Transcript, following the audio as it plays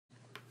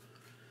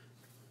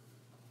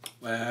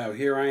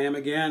Here I am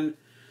again.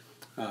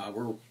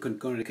 We're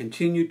going to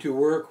continue to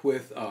work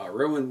with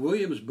Rowan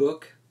Williams'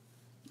 book,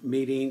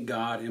 Meeting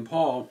God in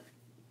Paul.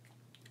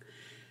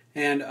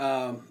 And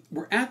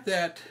we're at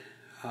that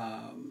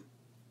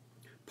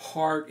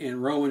part in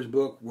Rowan's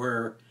book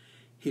where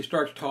he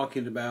starts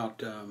talking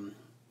about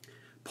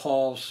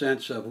Paul's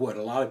sense of what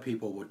a lot of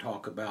people would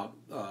talk about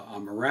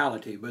on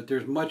morality, but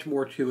there's much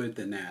more to it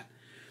than that.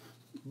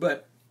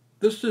 But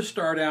let's just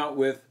start out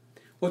with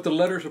what the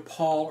letters of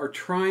Paul are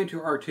trying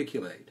to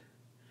articulate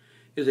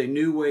is a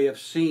new way of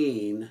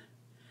seeing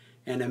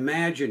and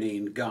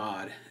imagining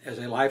God as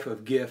a life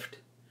of gift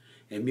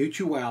and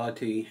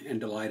mutuality and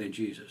delight in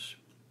Jesus.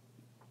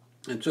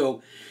 And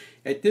so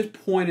at this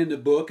point in the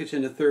book, it's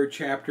in the third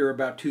chapter,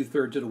 about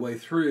 2/3 of the way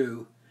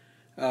through,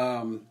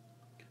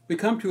 we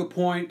come to a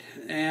point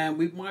and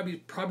we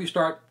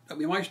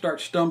might start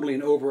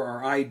stumbling over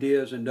our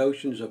ideas and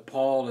notions of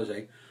Paul as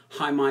a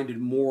high-minded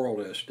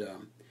moralist.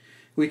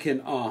 We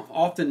can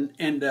often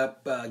end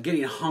up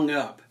getting hung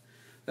up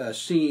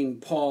seeing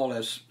Paul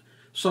as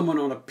someone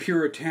on a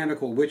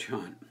puritanical witch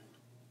hunt.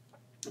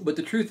 But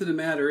the truth of the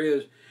matter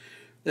is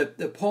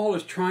that Paul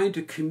is trying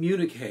to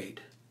communicate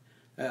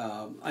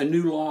a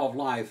new law of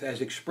life as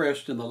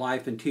expressed in the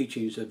life and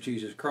teachings of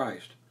Jesus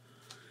Christ.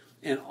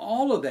 And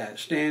all of that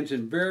stands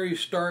in very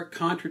stark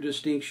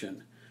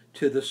contradistinction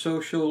to the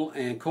social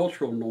and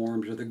cultural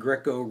norms of the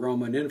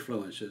Greco-Roman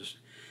influences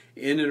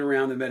in and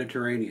around the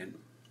Mediterranean.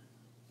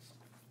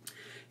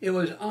 It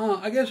was,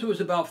 I guess it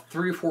was about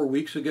 3 or 4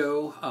 weeks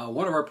ago,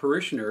 one of our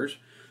parishioners,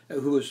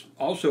 who was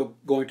also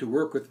going to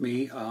work with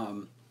me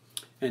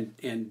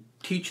and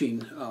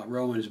teaching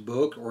Rowan's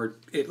book, or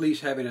at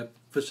least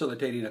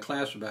facilitating a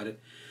class about it,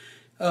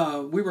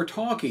 we were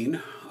talking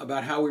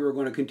about how we were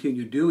going to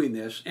continue doing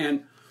this,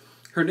 and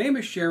her name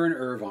is Sharon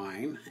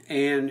Irvine,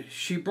 and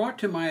she brought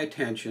to my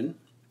attention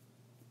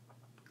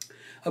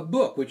a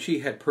book which she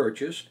had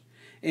purchased,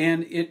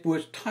 and it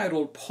was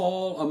titled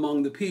Paul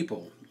Among the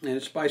People. And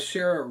it's by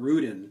Sarah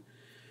Rudin.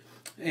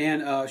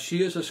 And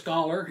she is a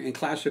scholar in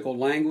classical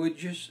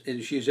languages,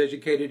 and she is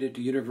educated at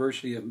the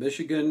University of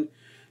Michigan,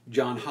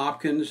 Johns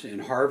Hopkins,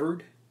 and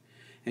Harvard.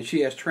 And she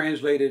has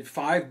translated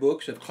 5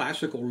 books of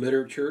classical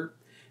literature,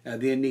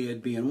 the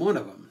Aeneid being one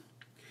of them.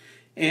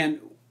 And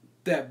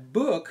that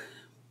book,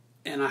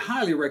 and I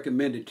highly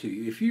recommend it to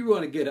you, if you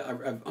want to get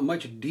a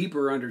much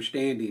deeper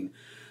understanding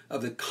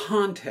of the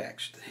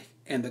context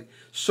and the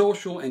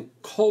social and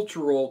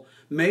cultural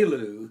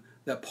milieu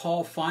that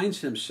Paul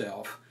finds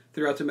himself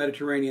throughout the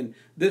Mediterranean,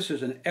 this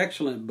is an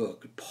excellent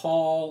book,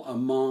 Paul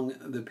Among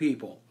the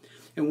People.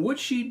 And what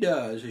she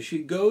does is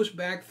she goes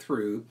back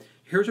through,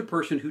 here's a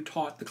person who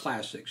taught the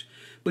classics,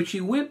 but she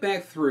went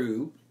back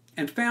through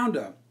and found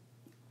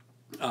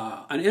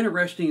an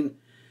interesting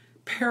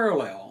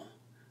parallel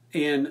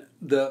in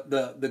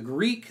the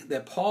Greek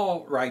that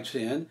Paul writes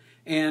in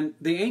and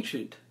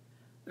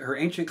her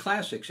ancient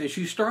classics. And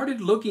she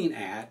started looking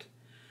at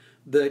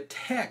the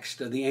text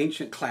of the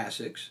ancient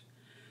classics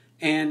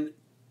and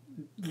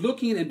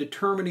looking and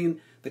determining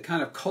the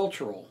kind of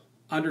cultural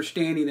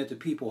understanding that the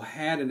people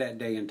had in that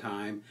day and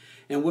time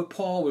and what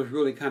Paul was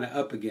really kind of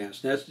up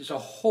against. That's just a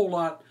whole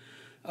lot,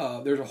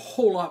 there's a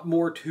whole lot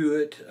more to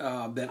it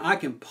than I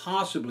can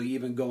possibly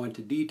even go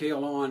into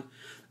detail on.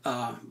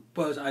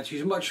 But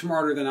she's much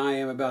smarter than I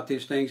am about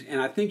these things,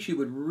 and I think she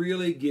would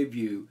really give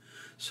you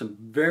some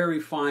very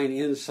fine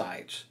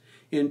insights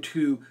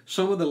into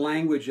some of the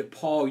language that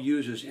Paul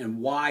uses and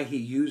why he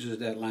uses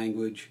that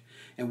language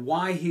and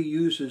why he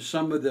uses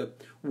some of the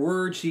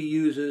words he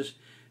uses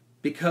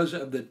because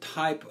of the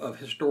type of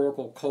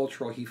historical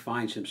cultural he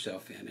finds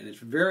himself in. And it's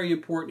very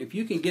important. If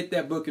you can get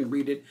that book and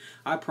read it,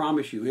 I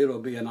promise you it'll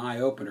be an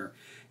eye-opener.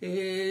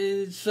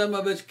 Some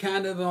of it's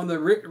kind of on the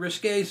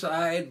risque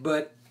side,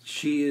 but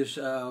she is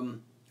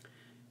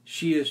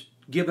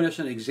given us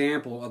an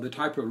example of the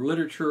type of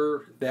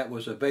literature that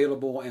was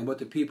available and what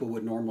the people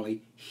would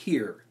normally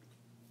hear.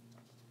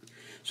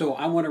 So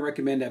I want to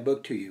recommend that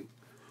book to you.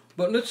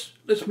 But let's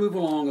move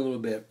along a little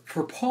bit.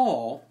 For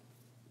Paul,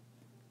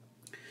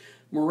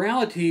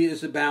 morality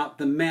is about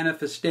the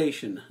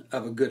manifestation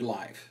of a good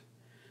life.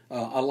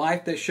 A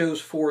life that shows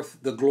forth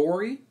the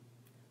glory,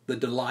 the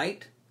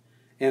delight,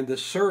 and the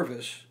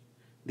service,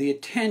 the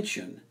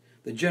attention,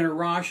 the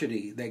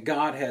generosity that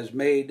God has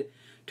made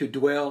to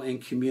dwell in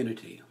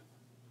community.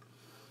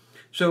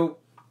 So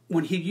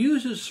when he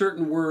uses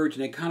certain words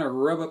and they kind of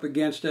rub up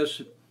against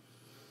us,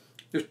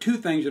 there's 2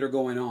 things that are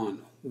going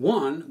on.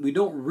 One, we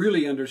don't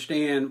really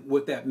understand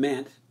what that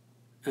meant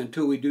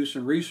until we do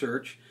some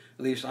research,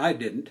 at least I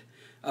didn't,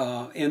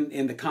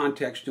 in the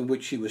context in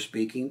which he was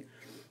speaking.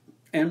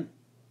 And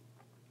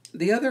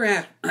the other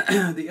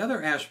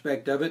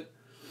aspect of it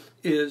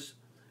is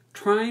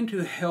trying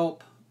to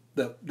help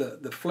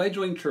the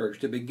fledgling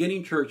church, the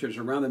beginning churches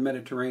around the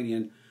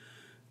Mediterranean,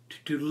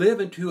 to live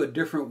into a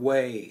different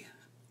way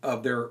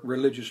of their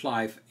religious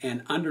life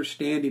and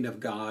understanding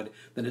of God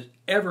than has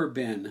ever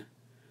been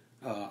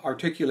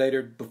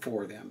articulated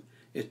before them.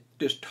 It's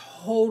just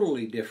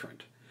totally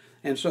different.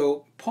 And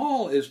so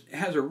Paul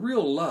has a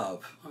real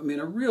love,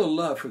 a real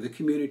love for the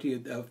community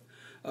of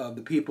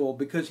the people,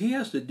 because he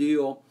has to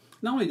deal,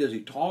 not only does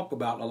he talk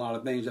about a lot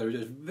of things that are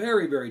just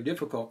very, very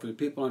difficult for the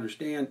people to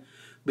understand,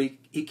 but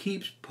he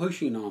keeps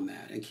pushing on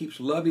that and keeps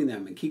loving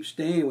them and keeps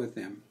staying with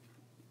them.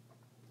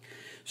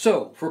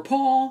 So for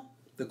Paul,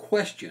 the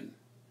question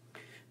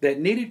that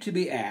needed to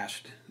be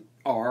asked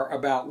are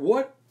about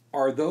what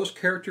are those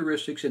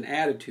characteristics and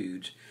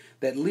attitudes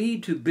that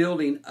lead to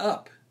building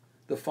up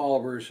the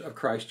followers of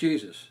Christ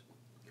Jesus.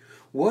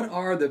 What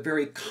are the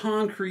very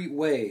concrete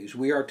ways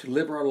we are to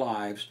live our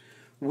lives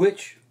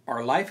which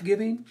are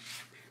life-giving,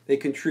 they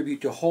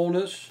contribute to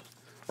wholeness,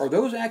 or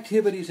those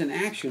activities and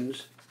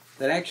actions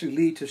that actually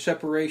lead to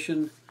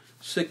separation,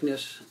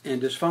 sickness,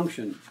 and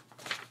dysfunction?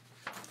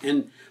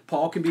 And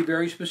Paul can be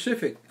very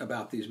specific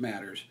about these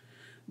matters,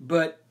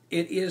 but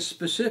it is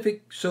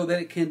specific so that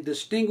it can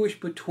distinguish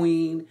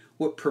between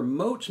what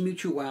promotes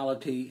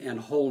mutuality and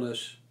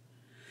wholeness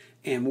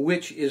and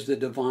which is the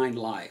divine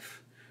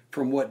life,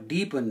 from what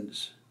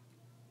deepens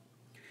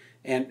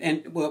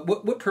and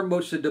what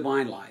promotes the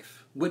divine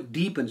life, what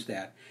deepens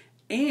that,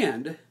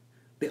 and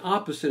the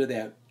opposite of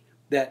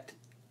that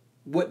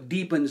what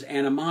deepens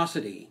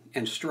animosity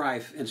and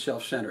strife and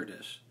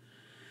self-centeredness.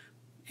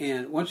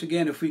 And once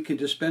again, if we can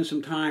just spend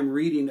some time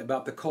reading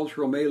about the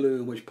cultural milieu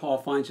in which Paul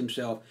finds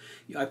himself,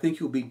 I think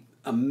you'll be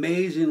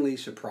amazingly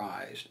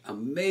surprised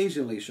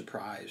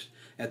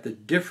at the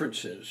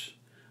differences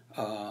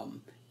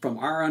from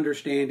our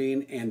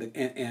understanding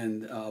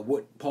and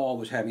what Paul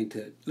was having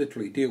to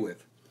literally deal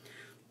with.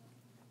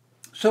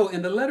 So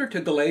in the letter to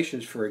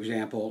Galatians, for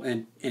example,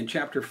 in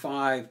chapter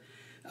 5,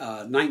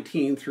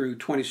 19 through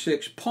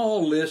 26,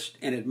 Paul lists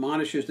and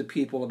admonishes the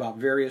people about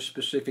various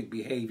specific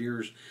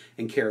behaviors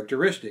and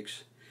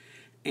characteristics.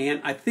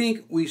 And I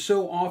think we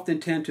so often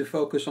tend to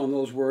focus on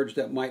those words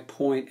that might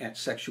point at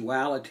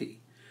sexuality.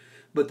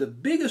 But the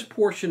biggest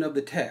portion of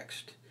the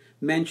text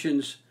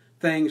mentions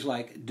things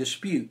like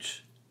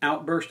disputes,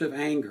 outbursts of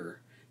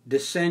anger,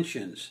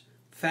 dissensions,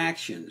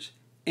 factions,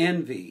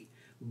 envy,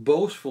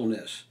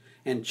 boastfulness,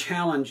 and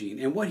challenging.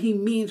 And what he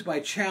means by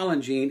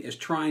challenging is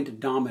trying to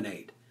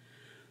dominate,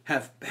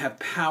 have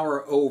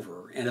power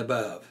over and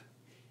above.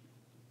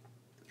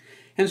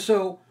 And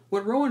so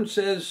what Rowan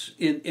says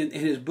in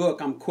his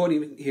book, I'm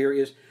quoting here,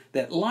 is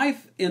that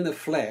life in the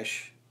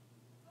flesh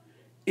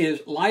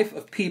is life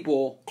of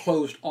people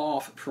closed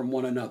off from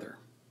one another.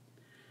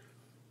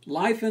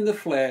 Life in the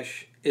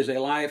flesh is a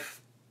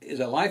life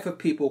of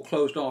people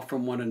closed off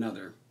from one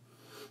another.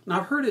 Now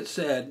I've heard it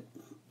said,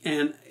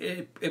 and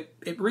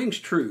it rings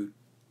true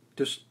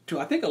to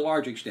I think a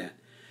large extent,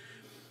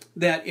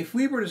 that if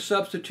we were to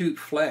substitute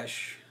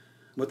flesh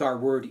with our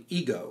word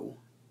ego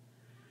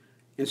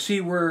and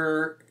see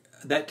where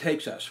that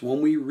takes us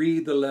when we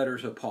read the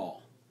letters of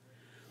Paul,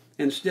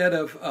 instead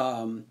of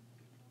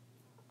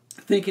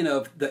thinking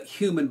of the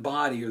human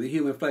body or the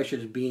human flesh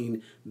as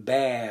being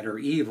bad or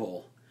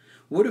evil,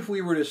 what if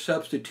we were to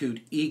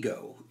substitute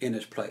ego in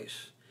its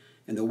place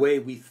and the way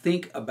we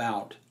think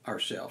about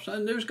ourselves?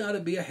 And there's got to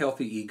be a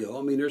healthy ego.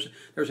 I mean, there's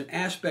an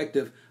aspect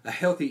of a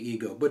healthy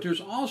ego, but there's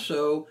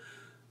also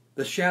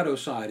the shadow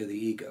side of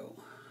the ego,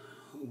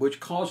 which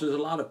causes a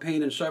lot of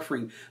pain and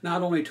suffering,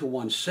 not only to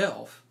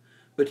oneself,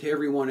 but to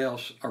everyone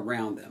else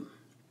around them,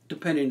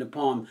 depending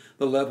upon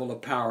the level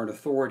of power and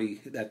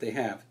authority that they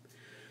have.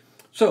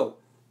 So,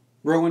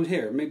 Rowan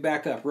here, let me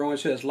back up. Rowan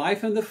says,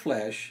 life in the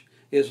flesh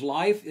is a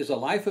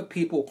life of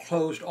people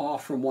closed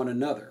off from one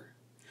another,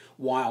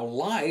 while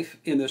life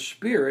in the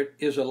spirit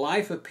is a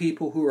life of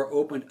people who are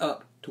opened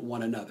up to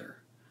one another.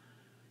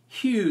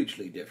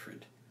 Hugely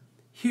different.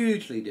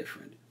 Hugely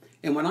different.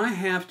 And when I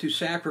have to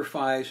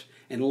sacrifice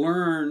and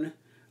learn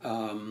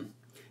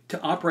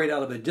to operate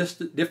out of a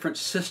different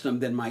system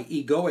than my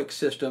egoic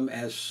system,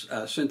 as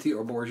Cynthia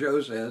or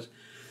Bourgeois says,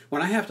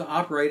 when I have to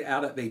operate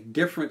out of a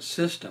different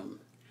system,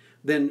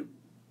 then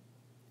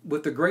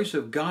with the grace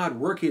of God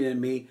working in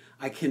me,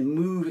 I can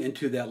move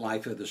into that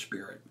life of the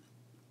Spirit.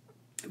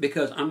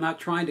 Because I'm not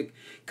trying to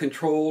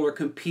control or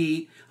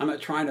compete. I'm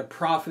not trying to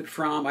profit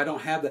from. I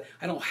don't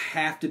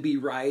have to be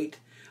right.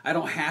 I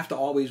don't have to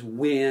always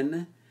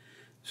win.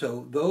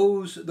 So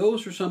those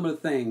are some of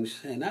the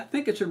things, and I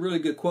think it's a really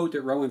good quote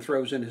that Rowan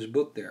throws in his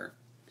book there.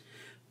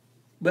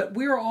 But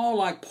we're all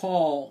like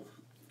Paul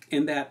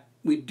in that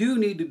we do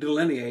need to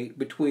delineate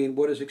between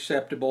what is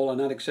acceptable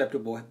and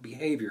unacceptable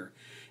behavior,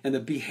 and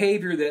the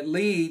behavior that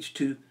leads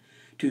to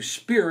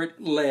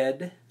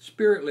spirit-led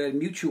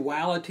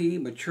mutuality,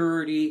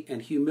 maturity,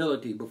 and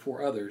humility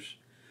before others.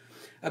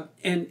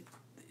 And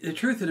the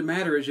truth of the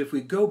matter is, if we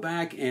go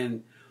back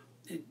and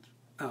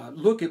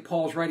look at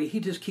Paul's writing, he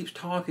just keeps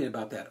talking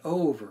about that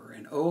over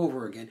and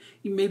over again.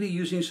 He may be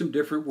using some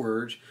different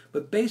words,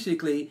 but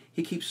basically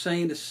he keeps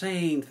saying the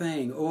same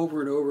thing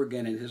over and over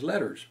again in his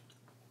letters.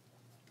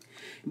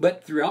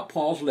 But throughout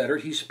Paul's letter,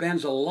 he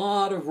spends a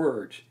lot of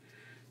words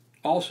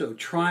also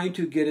trying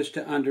to get us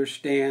to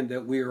understand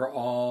that we are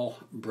all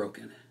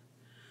broken.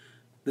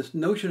 This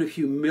notion of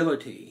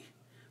humility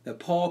that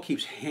Paul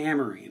keeps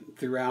hammering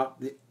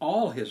throughout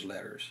all his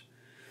letters,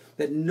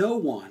 that no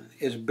one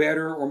is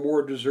better or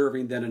more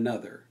deserving than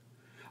another.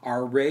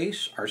 Our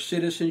race, our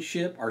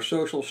citizenship, our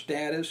social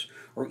status,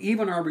 or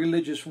even our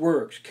religious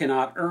works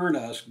cannot earn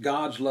us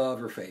God's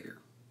love or favor.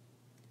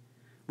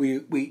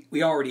 We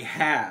already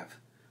have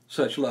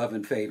such love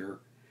and favor,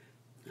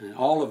 and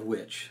all of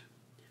which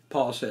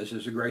Paul says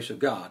is the grace of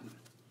God.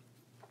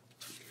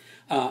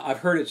 I've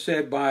heard it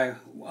said by,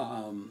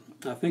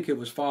 I think it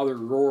was Father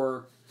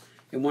Rohr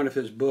in one of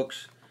his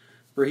books,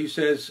 where he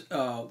says,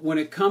 when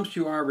it comes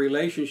to our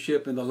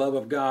relationship and the love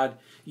of God,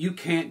 you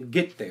can't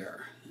get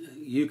there.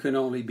 You can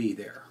only be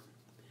there.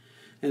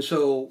 And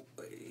so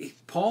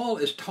Paul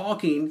is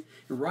talking,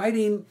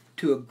 writing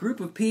to a group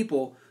of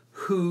people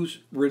whose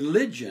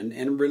religion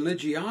and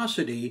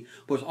religiosity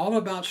was all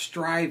about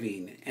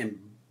striving and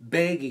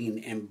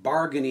begging and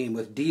bargaining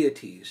with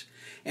deities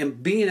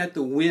and being at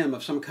the whim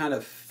of some kind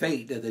of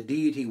fate that the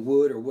deity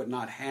would or would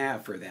not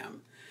have for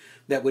them,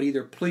 that would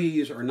either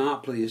please or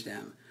not please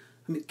them.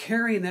 I mean,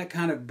 carrying that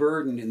kind of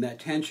burden and that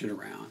tension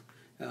around.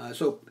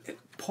 So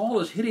Paul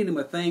is hitting them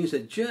with things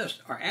that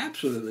just are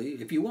absolutely,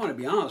 if you want to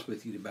be honest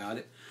with you about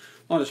it,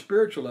 on a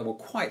spiritual level,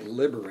 quite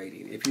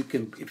liberating if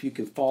you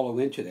can follow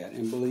into that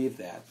and believe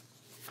that.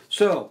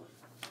 So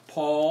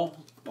Paul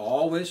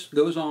always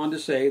goes on to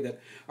say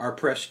that our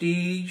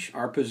prestige,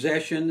 our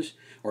possessions,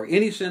 or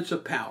any sense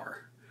of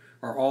power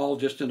are all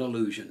just an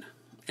illusion,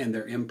 and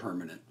they're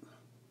impermanent.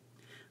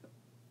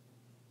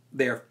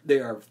 They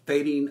are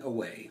fading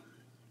away.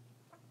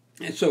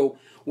 And so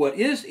what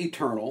is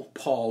eternal,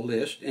 Paul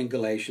lists in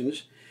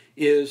Galatians,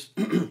 is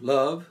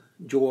love,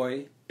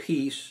 joy,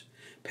 peace,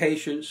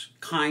 patience,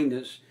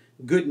 kindness,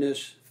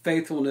 goodness,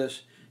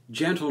 faithfulness,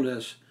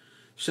 gentleness,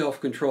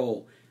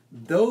 self-control.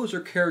 Those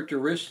are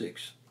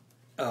characteristics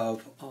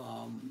of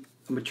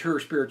mature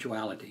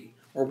spirituality,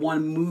 or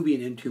one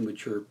moving into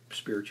mature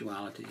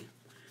spirituality.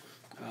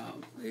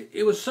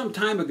 It was some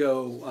time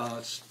ago,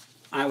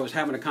 I was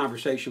having a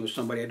conversation with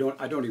somebody, I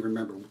don't even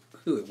remember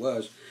who it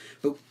was,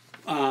 but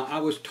I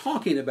was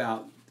talking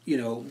about,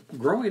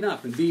 growing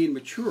up and being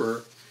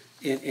mature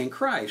in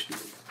Christ.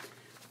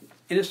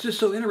 And it's just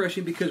so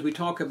interesting because we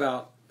talk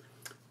about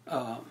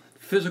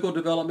physical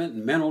development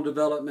and mental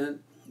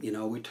development.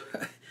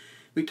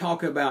 We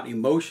talk about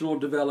emotional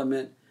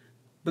development,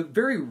 but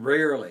very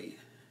rarely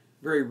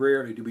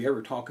do we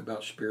ever talk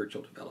about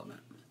spiritual development.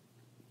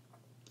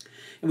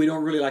 And we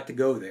don't really like to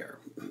go there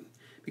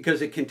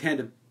because it can tend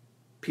to,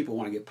 people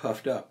want to get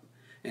puffed up.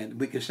 And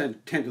we can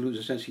tend to lose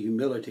a sense of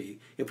humility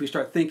if we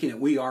start thinking that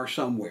we are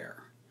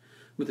somewhere.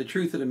 But the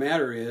truth of the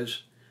matter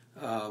is,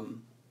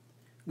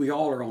 we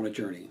all are on a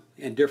journey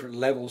at different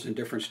levels and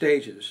different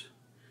stages.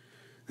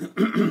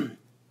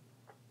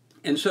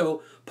 And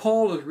so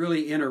Paul is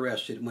really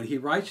interested, when he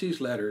writes these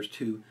letters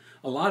to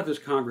a lot of his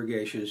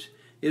congregations,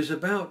 is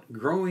about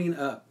growing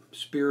up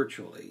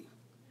spiritually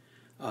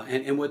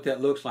and what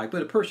that looks like.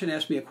 But a person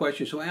asked me a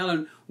question, so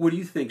Alan, what do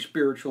you think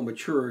spiritual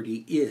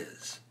maturity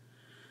is?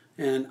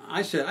 And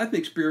I said, I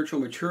think spiritual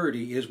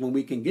maturity is when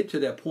we can get to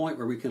that point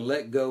where we can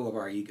let go of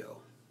our ego.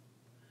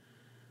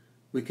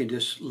 We can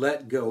just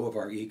let go of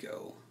our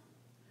ego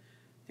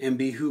and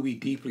be who we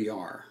deeply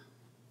are.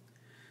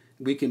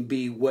 We can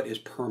be what is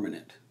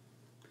permanent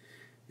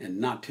and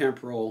not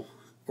temporal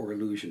or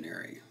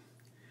illusionary.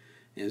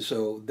 And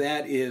so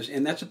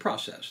that's a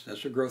process.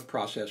 That's a growth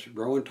process.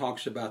 Rowan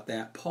talks about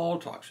that. Paul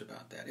talks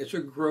about that. It's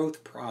a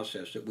growth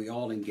process that we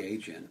all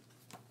engage in.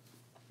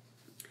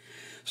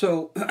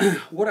 So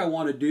what I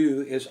want to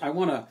do is I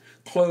want to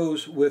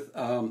close with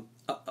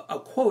a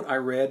quote I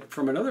read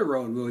from another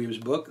Rowan Williams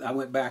book I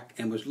went back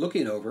and was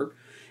looking over.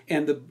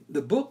 And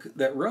the book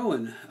that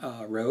Rowan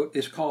wrote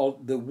is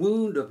called The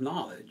Wound of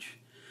Knowledge.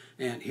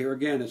 And here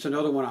again, it's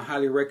another one I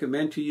highly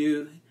recommend to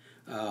you.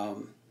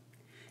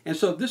 And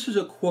so this is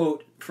a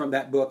quote from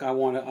that book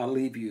I'll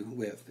leave you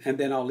with. And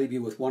then I'll leave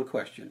you with one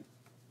question.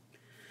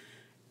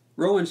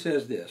 Rowan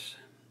says this: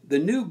 The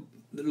new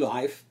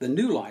life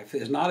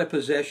is not a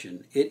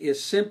possession. It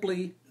is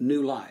simply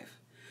new life.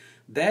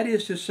 That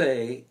is to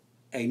say,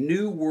 a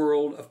new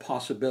world of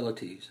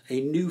possibilities, a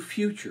new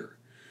future,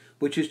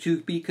 which is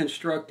to be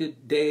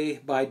constructed day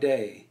by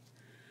day.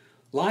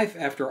 Life,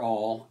 after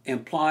all,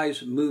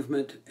 implies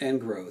movement and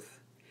growth.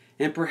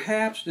 And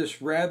perhaps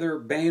this rather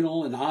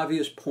banal and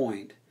obvious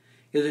point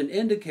is an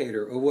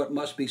indicator of what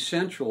must be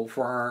central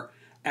for our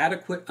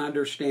adequate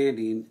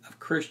understanding of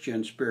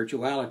Christian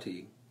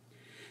spirituality.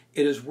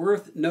 It is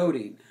worth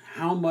noting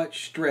how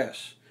much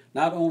stress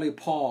not only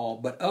Paul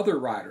but other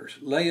writers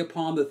lay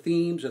upon the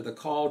themes of the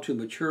call to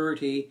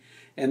maturity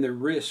and the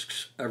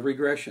risks of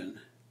regression.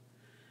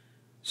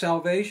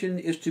 Salvation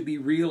is to be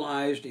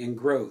realized in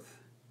growth,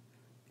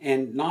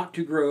 and not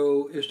to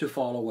grow is to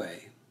fall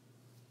away.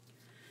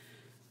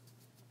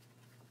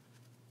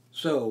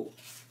 So,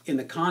 in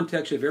the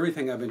context of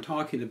everything I've been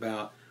talking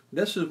about,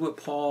 this is what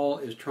Paul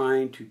is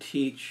trying to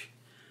teach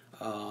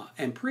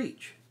and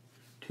preach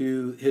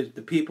to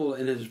the people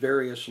in his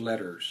various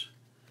letters.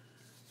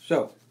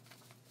 So,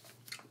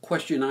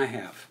 question I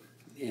have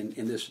in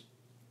this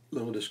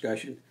little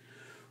discussion: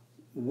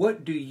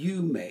 what do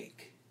you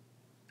make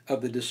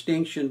of the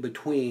distinction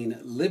between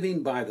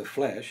living by the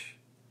flesh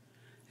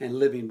and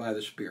living by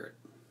the Spirit.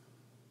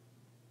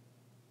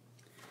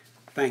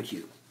 Thank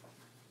you.